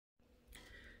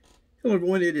Hello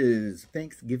everyone, it is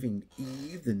Thanksgiving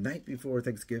Eve, the night before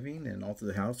Thanksgiving, and all through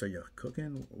the house. Are you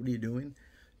cooking? What are you doing?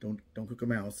 Don't cook a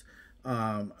mouse.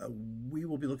 We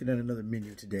will be looking at another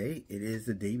menu today. It is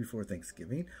the day before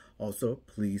Thanksgiving. Also,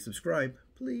 please subscribe.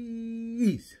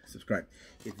 Please subscribe.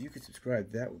 If you could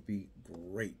subscribe, that would be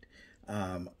great.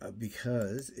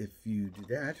 Because if you do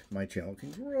that, my channel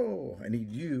can grow. I need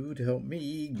you to help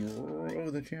me grow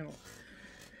the channel.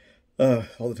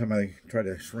 All the time I try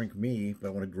to shrink me, but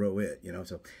I want to grow it, you know.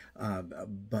 So,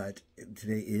 but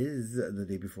today is the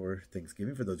day before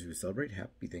Thanksgiving. For those of you who celebrate,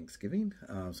 happy Thanksgiving.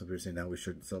 Some people are saying now we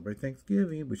shouldn't celebrate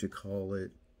Thanksgiving. We should call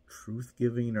it truth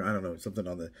giving, or I don't know, something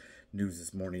on the news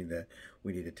this morning that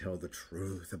we need to tell the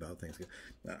truth about Thanksgiving.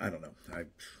 I don't know.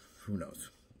 Who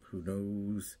knows? Who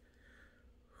knows?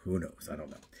 Who knows? I don't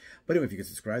know. But anyway, if you can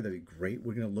subscribe, that'd be great.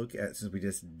 We're going to look at, since we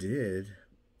just did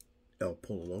El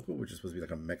Pollo Loco, which is supposed to be like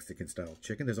a Mexican style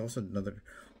chicken. There's also another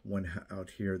one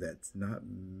out here that's not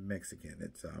Mexican.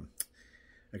 It's I can't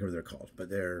remember what they're called, but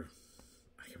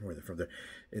I can't remember where they're from.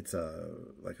 It's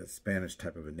like a Spanish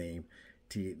type of a name.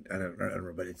 I don't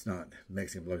remember, but it's not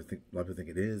Mexican. A lot of people think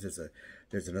it is.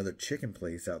 There's another chicken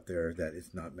place out there that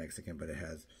is not Mexican, but it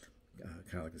has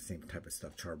kind of like the same type of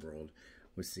stuff, charbroiled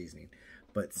with seasoning.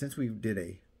 But since we did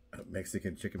a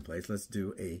Mexican chicken place, let's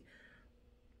do a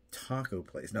taco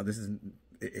place. Now, this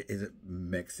is it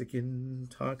Mexican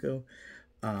taco?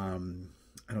 I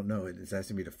don't know. It's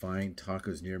asking me to find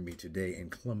tacos near me today in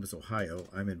Columbus, Ohio.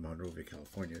 I'm in Monrovia,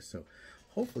 California, so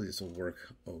hopefully this will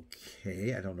work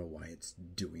okay. I don't know why it's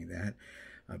doing that,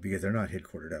 because they're not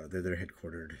headquartered out there. They're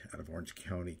headquartered out of Orange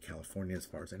County, California, as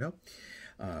far as I know.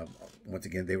 Once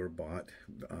again, they were bought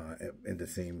in the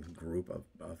same group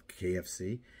of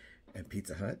KFC and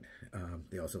Pizza Hut.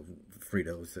 They also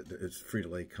Fritos, it's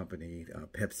Frito-Lay company,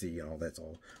 Pepsi, and all that's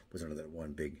all was under that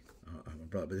one big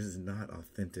umbrella. But this is not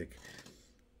authentic.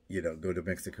 You know, go to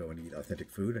Mexico and eat authentic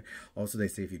food. Also, they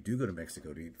say if you do go to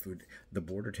Mexico to eat food, the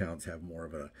border towns have more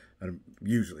of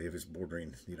usually if it's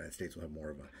bordering the United States, will have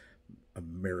more of a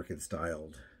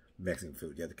American-styled Mexican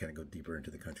food. You have to kind of go deeper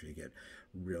into the country to get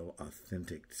real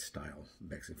authentic style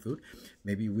Mexican food.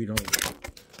 Maybe we don't.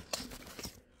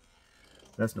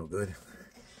 That's no good.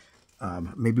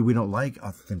 Maybe we don't like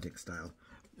authentic style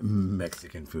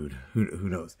Mexican food. Who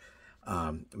knows?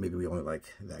 Maybe we only like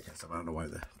that kind of stuff. I don't know why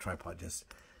the tripod just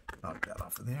knocked that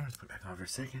off of there. Let's put it back on for a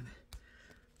second.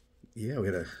 Yeah, we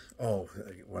had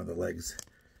one of the legs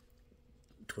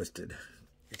twisted.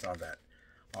 It's on that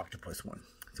octopus one.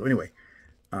 So anyway,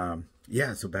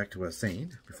 yeah, so back to what I was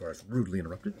saying before I was rudely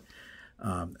interrupted.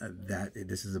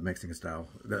 This is a Mexican style,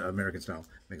 the American style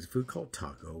Mexican food called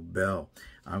Taco Bell.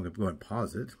 I'm going to go ahead and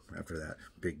pause it after that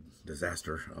big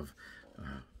disaster of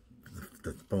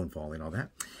the phone falling, all that.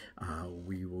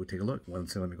 We will take a look. Let me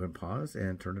go ahead and pause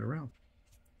and turn it around.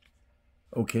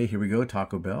 Okay, here we go,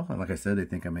 Taco Bell. And like I said, they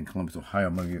think I'm in Columbus, Ohio.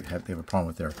 Maybe they have a problem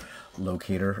with their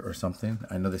locator or something.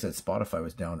 I know they said Spotify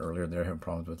was down earlier. They're having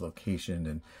problems with location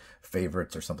and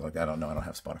favorites or something like that. I don't know. I don't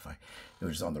have Spotify. It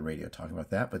was just on the radio talking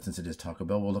about that. But since it is Taco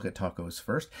Bell, we'll look at tacos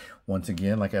first. Once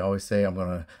again, like I always say, I'm going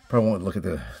to probably won't look at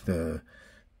the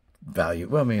value.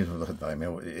 Well, maybe we'll look at the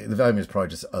value. I mean, the value is probably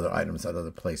just other items at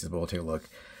other places, but we'll take a look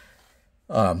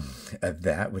at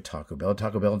that with Taco Bell.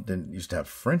 Taco Bell didn't used to have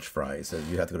French fries, so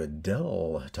you have to go to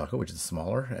Del Taco, which is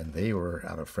smaller, and they were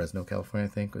out of Fresno, California.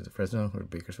 I think was it Fresno or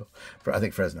Bakersfield? I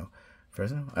think Fresno.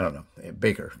 I don't know.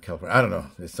 Baker, California. I don't know.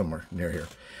 It's somewhere near here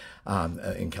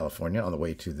in California, on the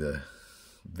way to the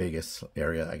Vegas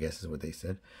area, I guess is what they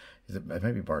said. It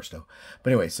might be Barstow.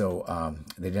 But anyway, so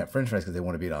they didn't have French fries because they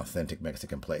want to be an authentic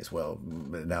Mexican place. Well,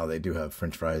 now they do have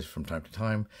French fries from time to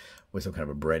time with some kind of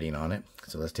a breading on it.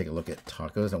 So let's take a look at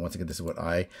tacos. And once again, this is what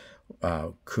I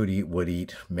could eat, would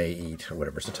eat, may eat, or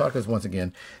whatever. So tacos, once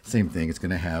again, same thing. It's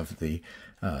going to have the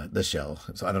shell.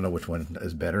 So I don't know which one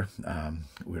is better.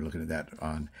 We're looking at that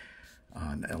on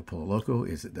El Pollo Loco.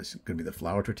 Is it going to be the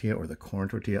flour tortilla or the corn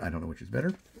tortilla? I don't know which is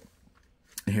better.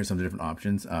 And here's some of the different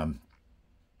options.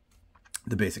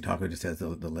 The basic taco just has the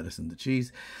lettuce and the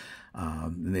cheese.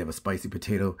 Then they have a spicy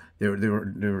potato. They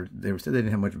said they didn't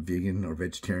have much vegan or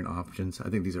vegetarian options. I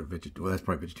think these are well, that's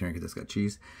probably vegetarian because it's got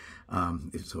cheese.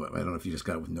 So I don't know if you just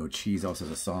got it with no cheese. Also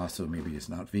has a sauce, so maybe it's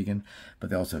not vegan.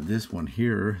 But they also have this one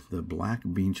here, the black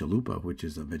bean chalupa, which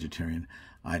is a vegetarian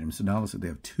item. So now it looks like they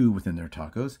have two within their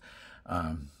tacos.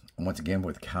 Once again,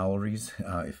 with calories,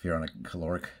 if you're on a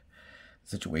caloric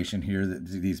situation here,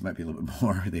 these might be a little bit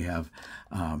more. They have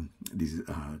these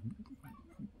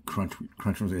crunch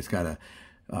ones. It's got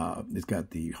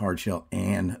the hard shell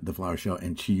and the flour shell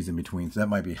and cheese in between, so that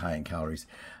might be high in calories.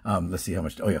 Let's see how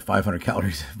much. Oh yeah, 500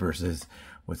 calories versus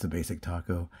what's the basic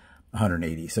taco?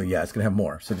 180. So yeah, it's gonna have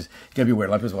more. So just gotta be aware.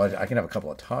 Like as well, I can have a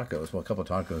couple of tacos. Well, a couple of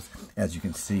tacos, as you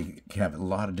can see, can have a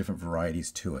lot of different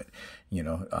varieties to it. You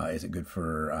know, is it good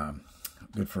for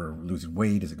losing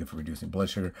weight? Is it good for reducing blood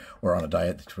sugar, or on a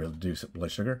diet to reduce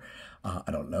blood sugar?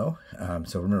 I don't know.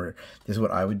 So remember, this is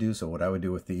what I would do. So what I would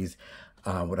do with these,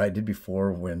 what I did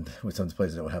before with some of the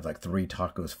places that would have like 3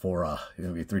 tacos for it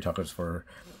would be 3 tacos for,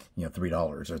 you know,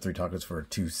 $3, or 3 tacos for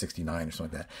 $2.69 or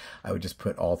something like that. I would just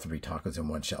put all 3 tacos in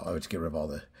one shell. I would just get rid of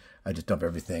all I just dump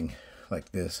everything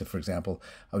like this. So for example,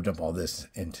 I would dump all this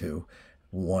into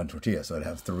one tortilla. So I'd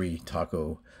have 3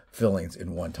 taco fillings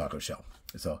in one taco shell.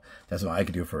 So that's what I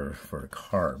could do for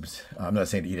carbs. I'm not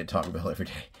saying to eat at Taco Bell every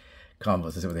day. Combos,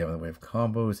 let's see what they have in the way of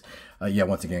combos. Yeah,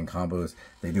 once again, combos.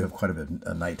 They do have quite a bit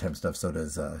of nighttime stuff. So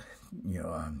does, you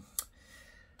know,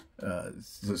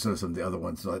 so some of the other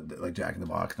ones, like Jack in the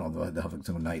Box and all the have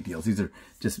some night deals. These are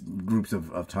just groups of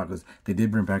tacos. They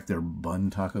did bring back their bun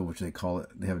taco, which they call it.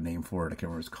 They have a name for it. I can't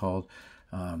remember what it's called.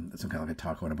 Some kind of like a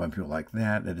taco and a bun. People like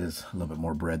that. It is a little bit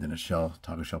more bread than a shell,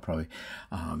 taco shell probably.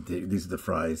 These are the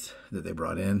fries that they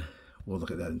brought in. We'll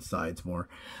look at that in sides more.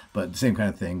 But the same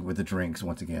kind of thing with the drinks.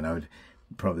 Once again, I would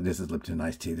probably, this is Lipton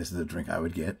iced tea. This is a drink I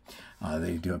would get.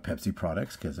 They do have Pepsi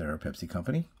products because they're a Pepsi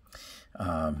company.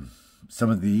 Some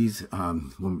of these,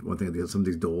 one thing, some of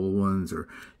these Dole ones or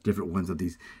different ones of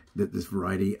these, this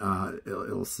variety,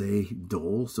 it'll say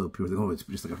Dole, so people think, oh, it's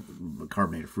just like a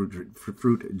carbonated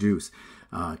fruit juice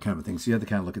kind of a thing. So you have to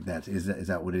kind of look at that. Is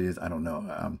that what it is? I don't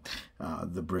know.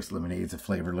 The brisk lemonades, the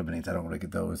flavored lemonades, I don't really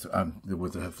get those. The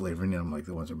ones that have flavoring in them, like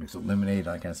the ones that are mixed with lemonade,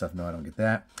 that kind of stuff. No, I don't get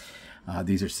that.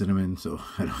 These are cinnamon, so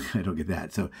I don't get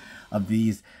that. So of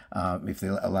these, if they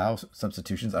allow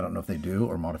substitutions, I don't know if they do,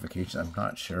 or modifications, I'm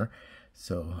not sure.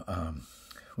 So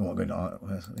we won't go into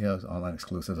online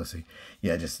exclusives. Let's see.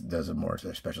 Yeah, it just does it more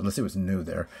special. Let's see what's new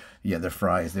there. Yeah, their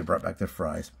fries. They brought back their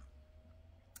fries.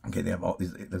 Okay, they have all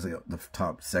these. There's like the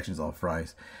top section's all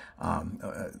fries.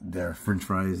 Their French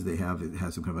fries, it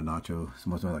has some kind of a nacho,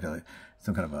 some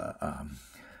kind of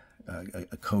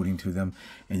a coating to them,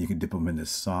 and you can dip them in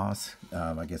this sauce.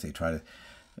 I guess they try to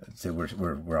say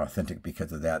we're authentic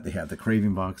because of that. They have the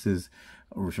craving boxes,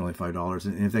 which are only $5,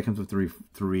 and if that comes with three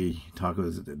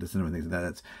tacos, the cinnamon things like that,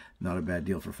 that's not a bad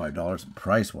deal for $5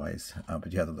 price wise.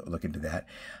 But you have to look into that.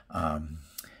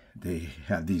 They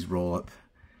have these roll up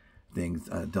things.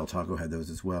 Del Taco had those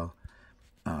as well.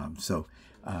 And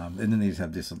then they just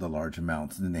have the large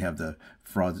amounts. And then they have the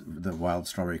wild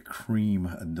strawberry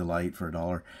cream delight for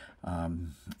 $1,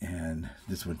 and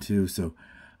this one too. So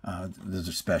those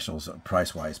are specials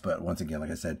price wise. But once again,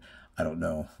 like I said, I don't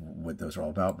know what those are all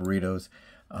about. Burritos.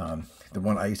 The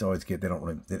one I used to always get, they don't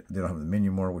have the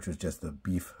menu more, which was just the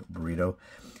beef burrito,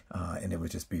 and it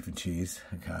was just beef and cheese,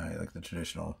 kind of like the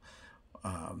traditional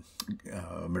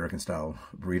American style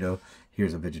burrito.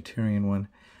 Here's a vegetarian one.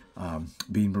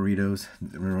 Bean burritos.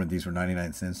 Remember, these were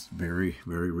 99 cents very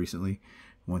recently,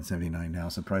 $1.79 now.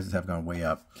 So prices have gone way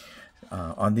up.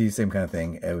 On these, same kind of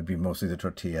thing. It would be mostly the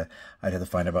tortilla. I'd have to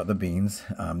find out about the beans.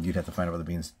 You'd have to find out about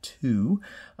the beans too.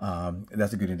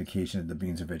 That's a good indication that the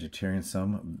beans are vegetarian.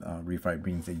 Some refried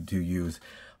beans, they do use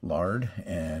lard,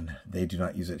 and they do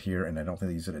not use it here, and I don't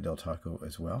think they use it at Del Taco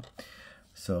as well.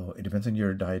 So it depends on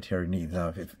your dietary needs.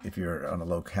 Now, if you're on a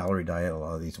low calorie diet, a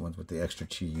lot of these ones with the extra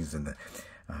cheese and the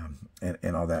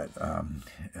and all that,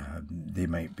 they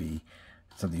might be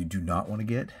something you do not want to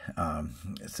get.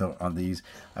 So on these,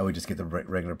 I would just get the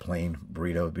regular plain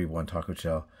burrito. It'd be one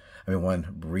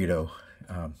burrito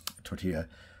tortilla,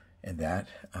 and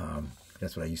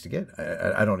that's what I used to get.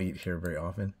 I don't eat here very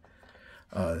often.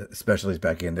 Specialties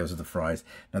back in, those are the fries.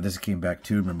 Now this came back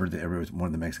too. Remember that everybody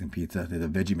wanted the Mexican pizza. They're the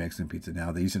veggie Mexican pizza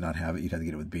now. They used to not have it. You'd have to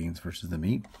get it with beans versus the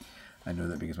meat. I know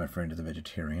that because my friend is a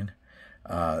vegetarian.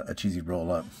 A cheesy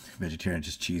roll up, vegetarian,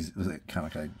 just cheese. It was kind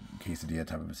of like a quesadilla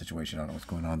type of a situation. I don't know what's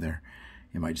going on there.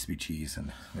 It might just be cheese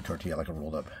and a tortilla, like a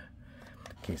rolled up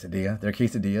quesadilla. Their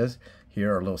quesadillas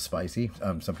here are a little spicy.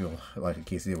 Some people like a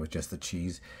quesadilla with just the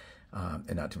cheese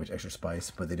and not too much extra spice,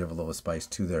 but they do have a little spice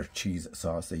to their cheese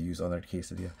sauce they use on their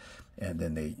quesadilla. And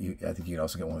then I think you can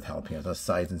also get one with jalapenos. Those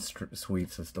sides and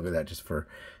sweets. Let's look at that just for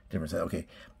different sides. Okay.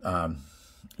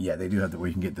 Yeah, they do have where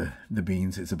you can get the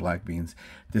beans. It's the black beans.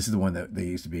 This is the one that they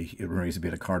used to be. It used to be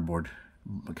at a cardboard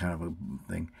kind of a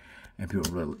thing, and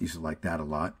people really used to like that a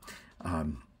lot.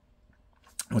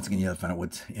 Once again, you have to find out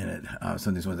what's in it.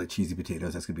 Some of these ones like cheesy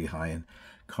potatoes, that's gonna be high in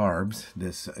carbs.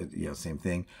 This, same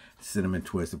thing. Cinnamon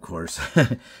twist, of course,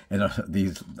 and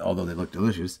these, although they look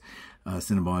delicious,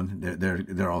 Cinnabon.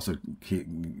 They're also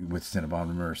with Cinnabon.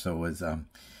 Remember, so was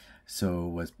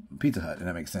Pizza Hut, and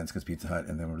that makes sense because Pizza Hut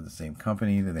and they were the same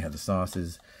company. Then they had the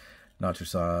sauces. nacho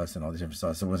sauce and all these different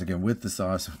sauces. So once again, with the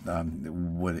sauce,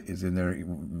 what is in there,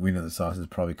 we know the sauces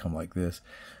probably come like this.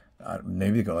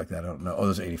 Maybe they go like that, I don't know. Oh,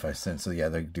 those are 85 cents, so yeah,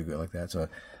 they do go like that. So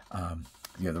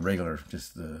yeah, the regular,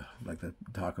 just like the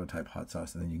taco type hot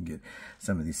sauce, and then you can get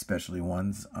some of these specialty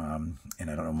ones, and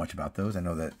I don't know much about those. I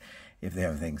know that if they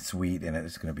have anything sweet in it,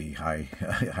 it's going to be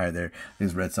higher there.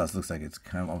 This red sauce looks like it's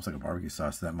kind of almost like a barbecue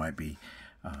sauce, so that might be,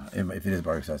 if it is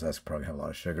barbecue sauce, that's probably have a lot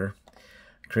of sugar.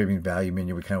 Craving value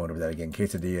menu, we kind of went over that again.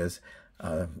 Quesadillas,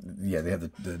 yeah, they have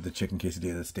the chicken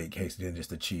quesadilla, the steak quesadilla, and just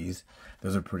the cheese.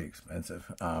 Those are pretty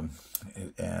expensive. And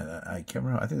I can't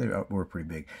remember, I think they were pretty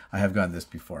big. I have gotten this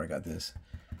before. I got this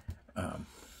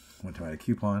one time I had a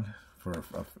coupon for it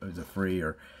was a free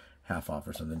or half off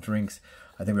or something. Drinks,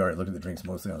 I think we already looked at the drinks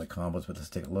mostly on the combos, but let's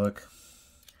take a look.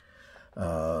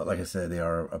 Like I said, they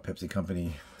are a Pepsi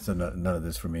company, so none of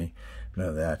this for me, none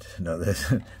of that, none of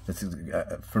this. This is,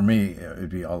 for me, it would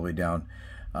be all the way down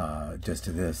just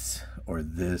to this or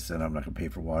this, and I'm not gonna pay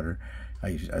for water.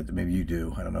 Maybe you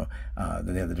do, I don't know.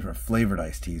 Then they have the different flavored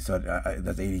iced teas, so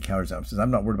that's 80 calories. Since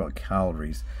I'm not worried about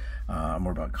calories, I'm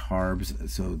worried about carbs.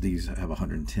 So these have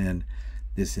 110.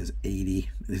 This is 80.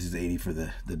 This is 80 for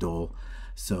the Dole.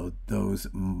 So those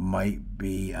might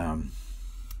be.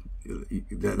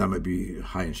 That might be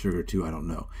high in sugar too. I don't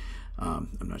know.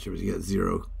 I'm not sure. But you get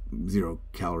zero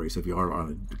calories. So if you are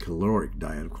on a caloric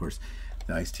diet, of course,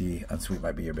 the iced tea unsweet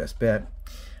might be your best bet.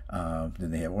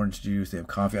 Then they have orange juice. They have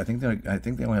coffee. I think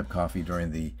they only have coffee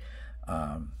during the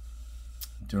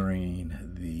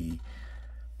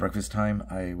breakfast time.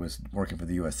 I was working for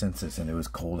the U.S. Census, and it was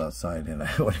cold outside, and I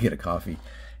wanted to get a coffee.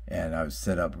 And I was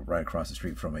set up right across the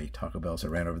street from a Taco Bell, so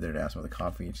I ran over there to ask about the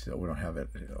coffee, and she said, "Oh, we don't have it.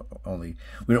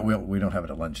 We don't have it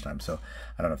at lunchtime." So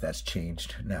I don't know if that's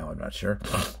changed now. I'm not sure.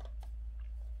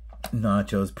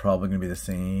 Nachos, probably gonna be the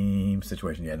same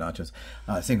situation. Yeah, nachos,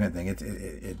 same kind of thing.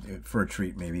 It for a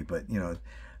treat maybe, but you know,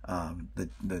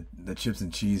 the chips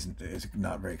and cheese is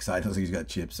not very exciting. Looks like he's got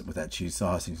chips with that cheese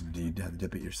sauce. You have to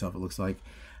dip it yourself. It looks like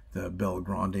the Bel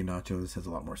Grande nachos has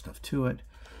a lot more stuff to it.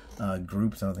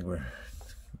 Groups, I don't think we're.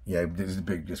 Yeah, there's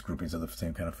big just groupings of the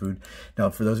same kind of food.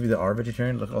 Now, for those of you that are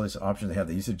vegetarian, look at all these options they have.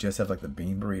 They used to just have like the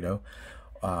bean burrito,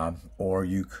 or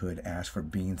you could ask for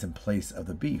beans in place of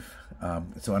the beef.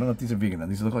 So I don't know if these are vegan. Now,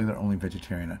 these look like they're only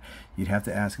vegetarian. You'd have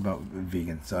to ask about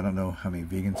vegan. So I don't know how many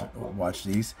vegans watch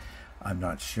these. I'm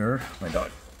not sure. My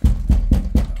dog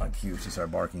on cue, she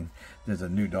started barking. There's a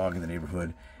new dog in the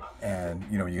neighborhood, and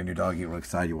you know when you get a new dog, you get real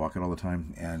excited. You walk it all the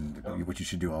time, and which you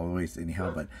should do always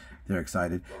anyhow. But they're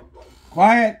excited.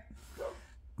 Quiet!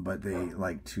 But they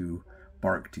like to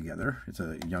bark together. It's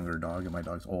a younger dog, and my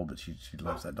dog's old, but she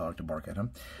loves that dog to bark at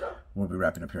him. We'll be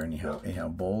wrapping up here anyhow.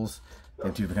 Bowls. They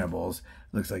have two different kind of bowls.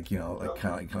 Looks like, you know, like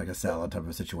kind of like a salad type of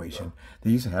a situation.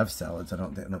 They used to have salads. I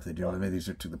don't know if they do. Maybe these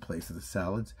are to the place of the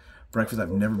salads. Breakfast.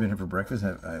 I've never been here for breakfast.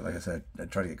 Like I said, I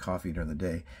try to get coffee during the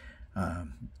day,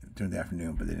 during the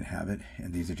afternoon, but they didn't have it.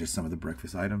 And these are just some of the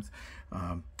breakfast items.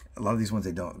 A lot of these ones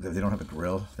they don't have a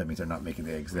grill. That means they're not making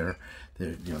the eggs there.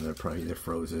 They're probably either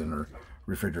frozen or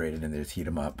refrigerated, and they just heat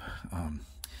them up. I'm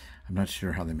not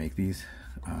sure how they make these,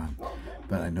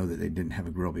 but I know that they didn't have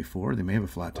a grill before. They may have a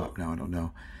flat top now. I don't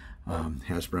know.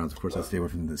 Hash browns, of course. I stay away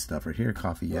from this stuff right here.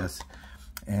 Coffee, yes.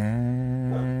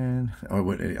 And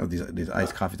these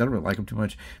iced coffees. I don't really like them too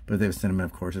much, but if they have cinnamon,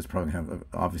 of course, it's probably going to have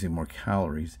obviously more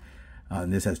calories.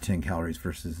 And this has 10 calories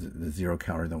versus the 0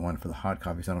 calorie, the one for the hot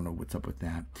coffee. So I don't know what's up with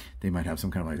that. They might have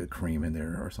some kind of like a cream in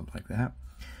there or something like that.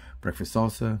 Breakfast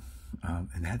salsa,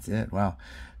 and that's it. Wow,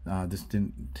 this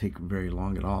didn't take very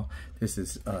long at all. This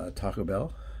is Taco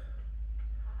Bell,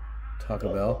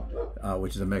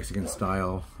 which is a American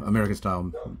style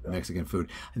Mexican food.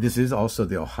 This is also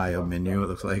the Ohio menu. It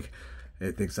looks like.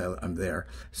 It thinks I'm there.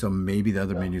 So maybe the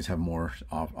other menus have more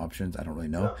options. I don't really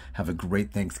know. Have a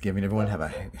great Thanksgiving, everyone. Have a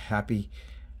happy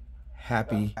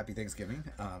Thanksgiving.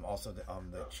 Also, on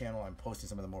the channel, I'm posting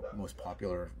some of the most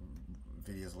popular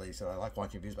videos lately. So I like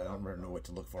watching videos, but I don't really know what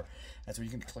to look for. And so you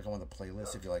can click on one of the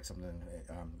playlists if you like something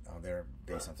there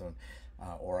based on something.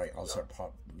 Or I'll start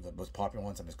the most popular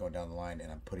ones. I'm just going down the line,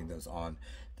 and I'm putting those on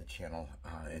the channel.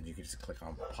 And you can just click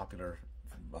on popular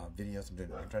videos.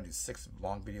 I'm trying to do 6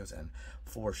 long videos and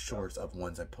 4 shorts of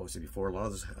ones I posted before. A lot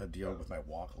of those deal with my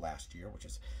walk last year, which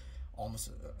is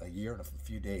almost a year and a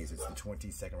few days. It's the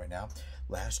 22nd right now.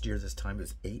 Last year this time it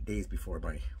was 8 days before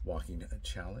my walking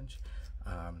challenge.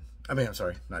 I'm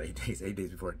sorry, not 8 days. 8 days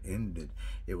before it ended.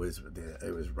 It was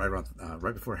right around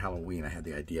right before Halloween. I had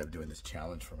the idea of doing this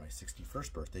challenge for my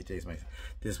 61st birthday.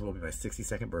 This will be my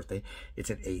 62nd birthday. It's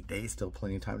in 8 days. Still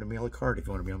plenty of time to mail a card. If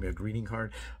you want to mail me a greeting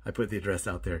card, I put the address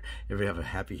out there. Everybody have a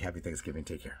happy Thanksgiving.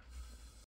 Take care.